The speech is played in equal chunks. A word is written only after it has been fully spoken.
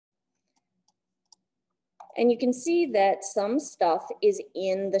And you can see that some stuff is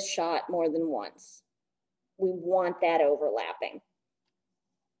in the shot more than once. We want that overlapping.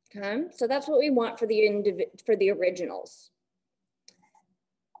 Okay, so that's what we want for the originals.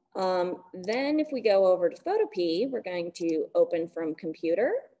 Then if we go over to PhotoPea, we're going to open from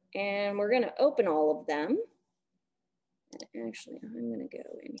computer, and we're going to open all of them. Actually, I'm going to go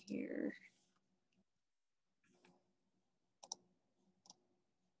in here.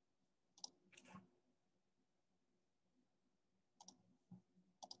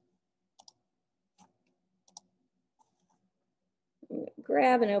 I'm going to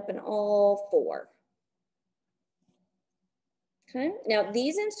grab and open all 4. Okay, now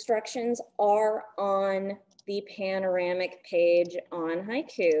these instructions are on the Panoramic page on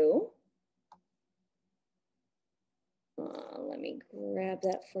Haiku. Let me grab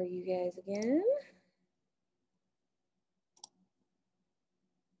that for you guys again.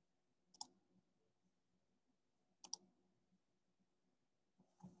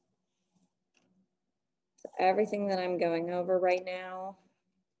 So everything that I'm going over right now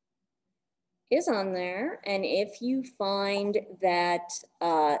is on there. And if you find that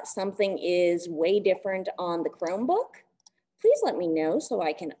something is way different on the Chromebook, please let me know so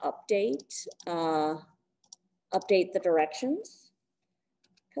I can update the directions.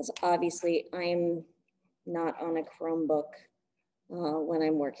 Because obviously I'm not on a Chromebook when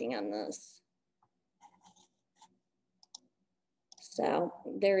I'm working on this. So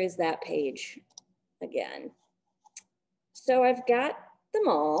there is that page again. So I've got them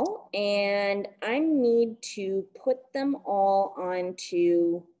all, and I need to put them all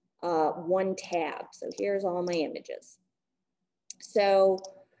onto one tab. So here's all my images. So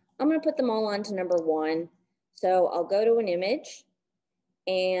I'm going to put them all onto number 1. So I'll go to an image,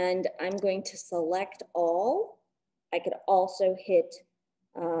 and I'm going to select all. I could also hit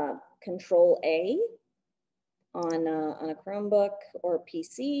Control A on a Chromebook or a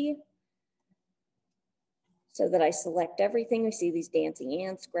PC, so that I select everything. We see these dancing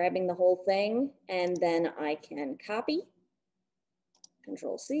ants grabbing the whole thing, and then I can copy,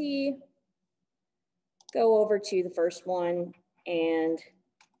 Control C, go over to the first one and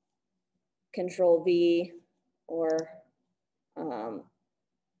Control V, or I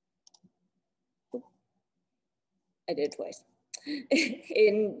did it twice.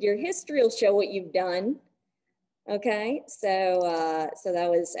 In your history will show what you've done. Okay, so so that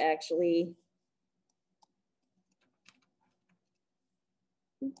was actually,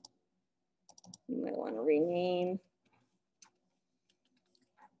 you might want to rename.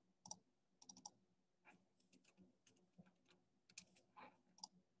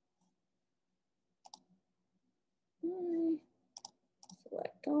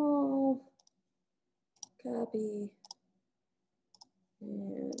 Select all, copy,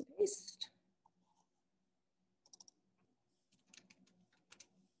 and paste.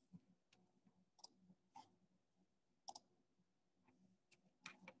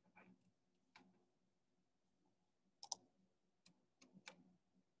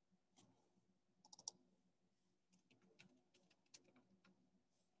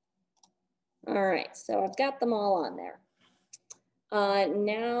 All right, so I've got them all on there.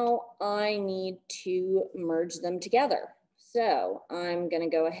 Now I need to merge them together. So I'm going to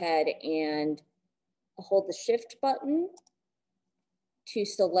go ahead and hold the Shift button to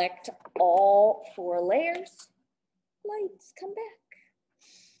select all 4 layers. Lights, come back.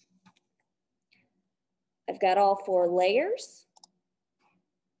 I've got all 4 layers,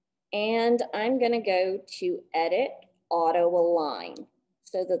 and I'm going to go to Edit, Auto Align,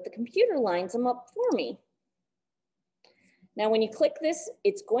 so that the computer lines them up for me. Now, when you click this,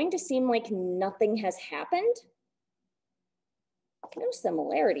 it's going to seem like nothing has happened. No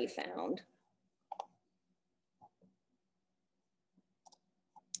similarity found.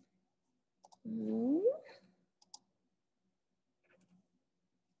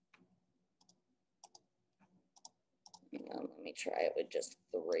 Let me try it with just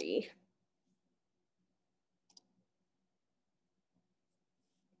 3.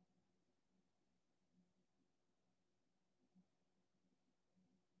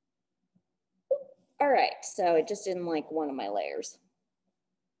 All right, so it just didn't like one of my layers.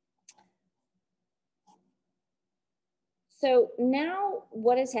 So now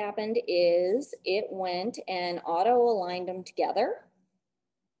what has happened is it went and auto aligned them together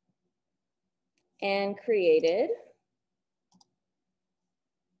and created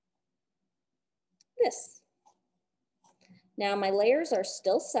this. Now my layers are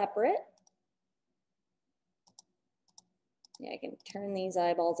still separate. Yeah, I can turn these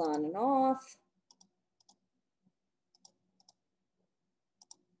eyeballs on and off.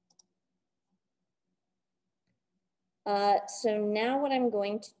 So now what I'm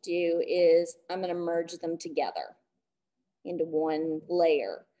going to do is I'm going to merge them together into one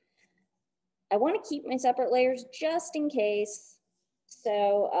layer. I want to keep my separate layers just in case.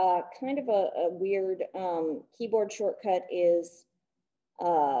 So kind of a weird keyboard shortcut is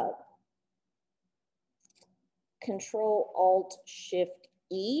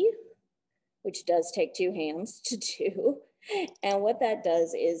Control-Alt-Shift-E, which does take 2 hands to do. And what that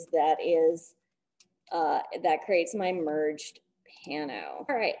does is that creates my merged pano.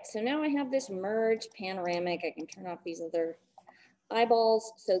 All right, so now I have this merged panoramic. I can turn off these other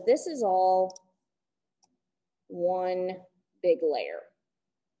eyeballs. So this is all one big layer.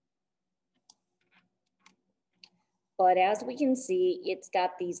 But as we can see, it's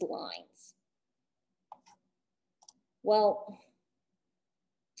got these lines. Well,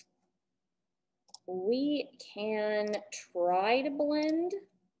 we can try to blend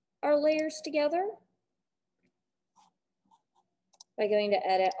our layers together by going to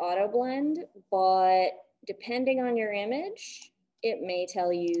Edit Auto Blend, but depending on your image, it may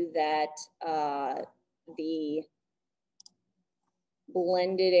tell you that the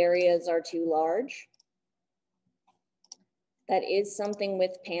blended areas are too large. That is something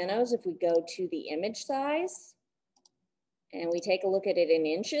with panos. If we go to the image size and we take a look at it in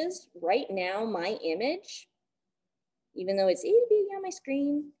inches, right now my image, even though it's itty bitty on my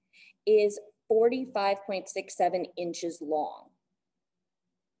screen, is 45.67 inches long.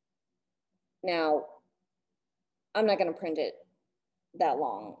 Now, I'm not going to print it that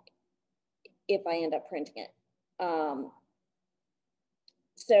long if I end up printing it.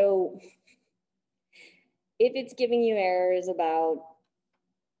 So if it's giving you errors about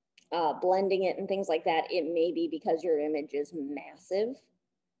blending it and things like that, it may be because your image is massive.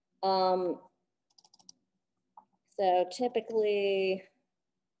 So typically,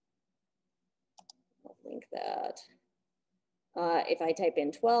 I'll link that. If I type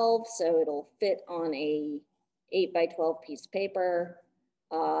in 12, so it'll fit on a 8 by 12 piece of paper,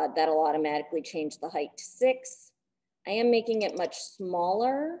 that'll automatically change the height to 6. I am making it much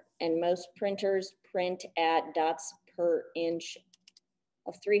smaller, and most printers print at dots per inch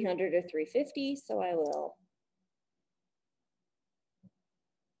of 300 or 350, so I will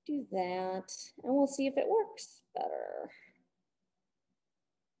do that, and we'll see if it works better.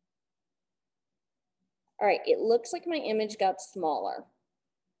 All right, it looks like my image got smaller,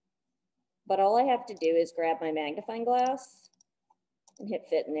 but all I have to do is grab my magnifying glass and hit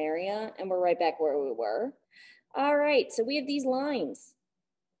fit in area, and we're right back where we were. All right, so we have these lines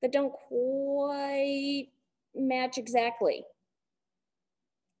that don't quite match exactly.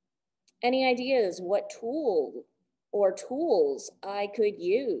 Any ideas what tool or tools I could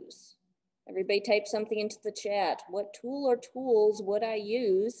use? Everybody type something into the chat. What tool or tools would I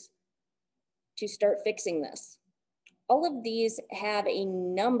use to start fixing this? All of these have a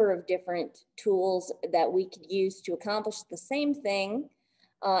number of different tools that we could use to accomplish the same thing.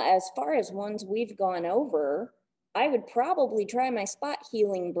 As far as ones we've gone over, I would probably try my spot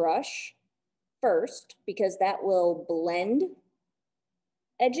healing brush first because that will blend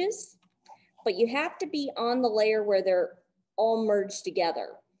edges, but you have to be on the layer where they're all merged together.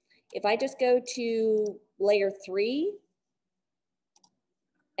 If I just go to layer 3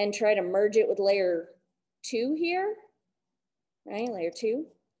 and try to merge it with layer 2 here, right, layer 2,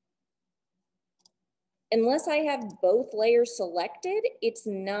 unless I have both layers selected, it's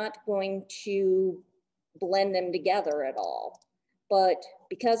not going to blend them together at all. But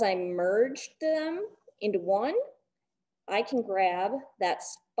because I merged them into one, I can grab that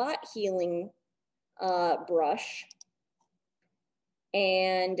spot healing brush,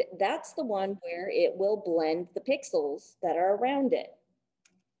 and that's the one where it will blend the pixels that are around it.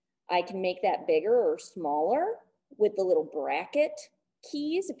 I can make that bigger or smaller with the little bracket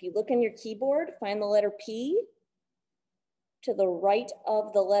keys. If you look on your keyboard, find the letter P. To the right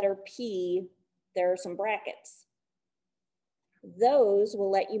of the letter P, there are some brackets. Those will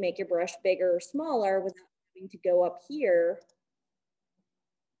let you make your brush bigger or smaller without having to go up here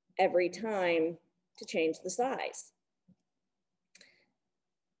every time to change the size.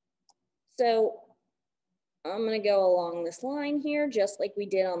 So I'm going to go along this line here, just like we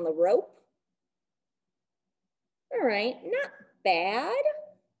did on the rope. All right, not bad,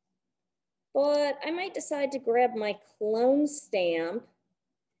 but I might decide to grab my clone stamp,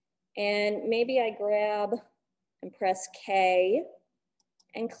 and maybe I grab and press K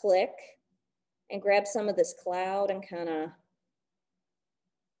and click and grab some of this cloud and kind of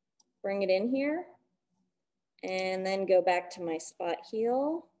bring it in here, and then go back to my spot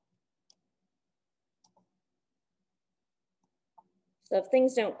heal. So if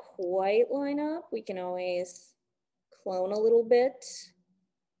things don't quite line up, we can always clone a little bit,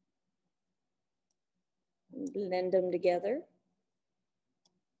 blend them together.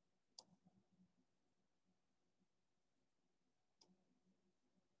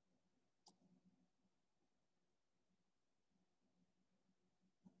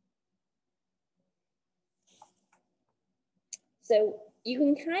 So you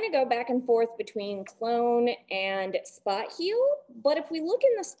can kind of go back and forth between clone and spot heal, but if we look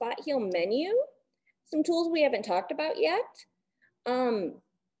in the spot heal menu, some tools we haven't talked about yet,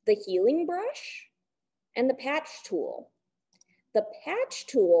 the healing brush and the patch tool. The patch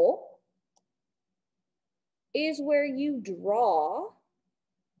tool is where you draw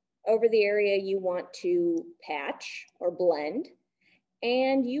over the area you want to patch or blend,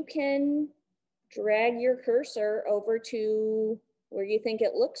 and you can drag your cursor over to where you think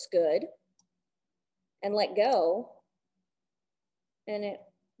it looks good and let go, and it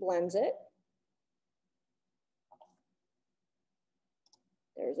blends it.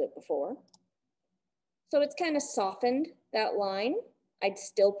 There's it before. So it's kind of softened that line. I'd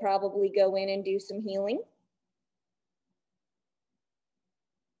still probably go in and do some healing.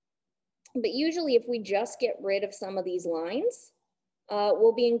 But usually if we just get rid of some of these lines,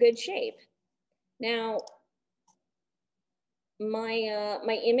 we'll be in good shape. Now,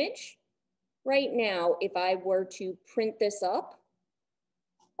 my image right now, if I were to print this up,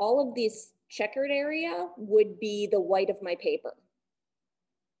 all of this checkered area would be the white of my paper.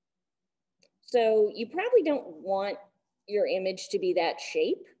 So you probably don't want your image to be that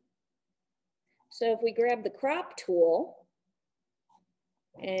shape. So if we grab the crop tool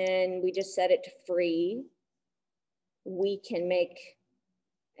and we just set it to free, we can make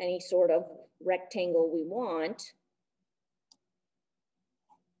any sort of rectangle we want.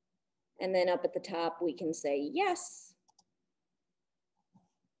 And then up at the top, we can say yes.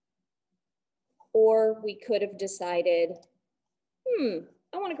 Or we could have decided,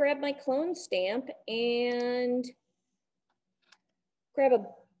 I want to grab my clone stamp and grab a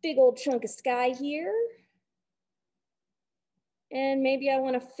big old chunk of sky here. And maybe I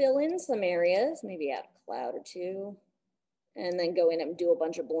want to fill in some areas, maybe add a cloud or two, and then go in and do a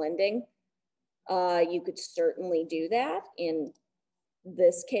bunch of blending. You could certainly do that. In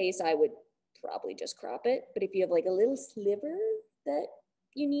this case, I would probably just crop it. But if you have like a little sliver that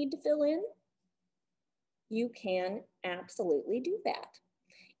you need to fill in, you can absolutely do that.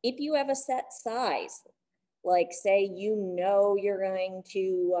 If you have a set size, like say you know you're going to,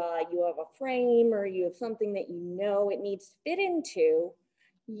 you have a frame or you have something that you know it needs to fit into,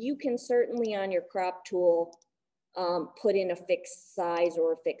 you can certainly on your crop tool put in a fixed size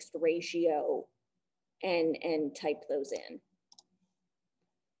or a fixed ratio and type those in.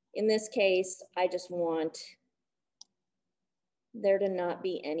 In this case, I just want there to not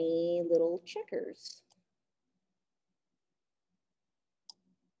be any little checkers.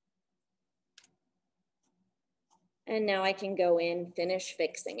 And now I can go in, finish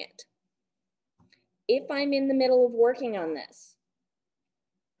fixing it. If I'm in the middle of working on this,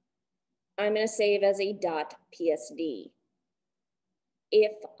 I'm going to save as a .psd.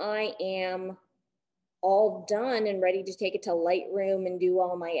 If I am all done and ready to take it to Lightroom and do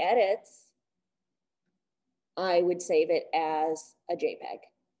all my edits, I would save it as a JPEG.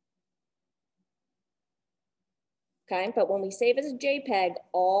 Okay, but when we save as a JPEG,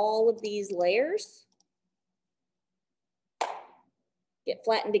 all of these layers get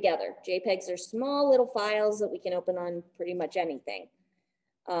flattened together. JPEGs are small little files that we can open on pretty much anything.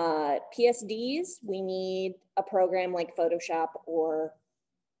 PSDs, we need a program like Photoshop or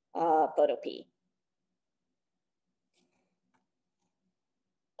PhotoPea.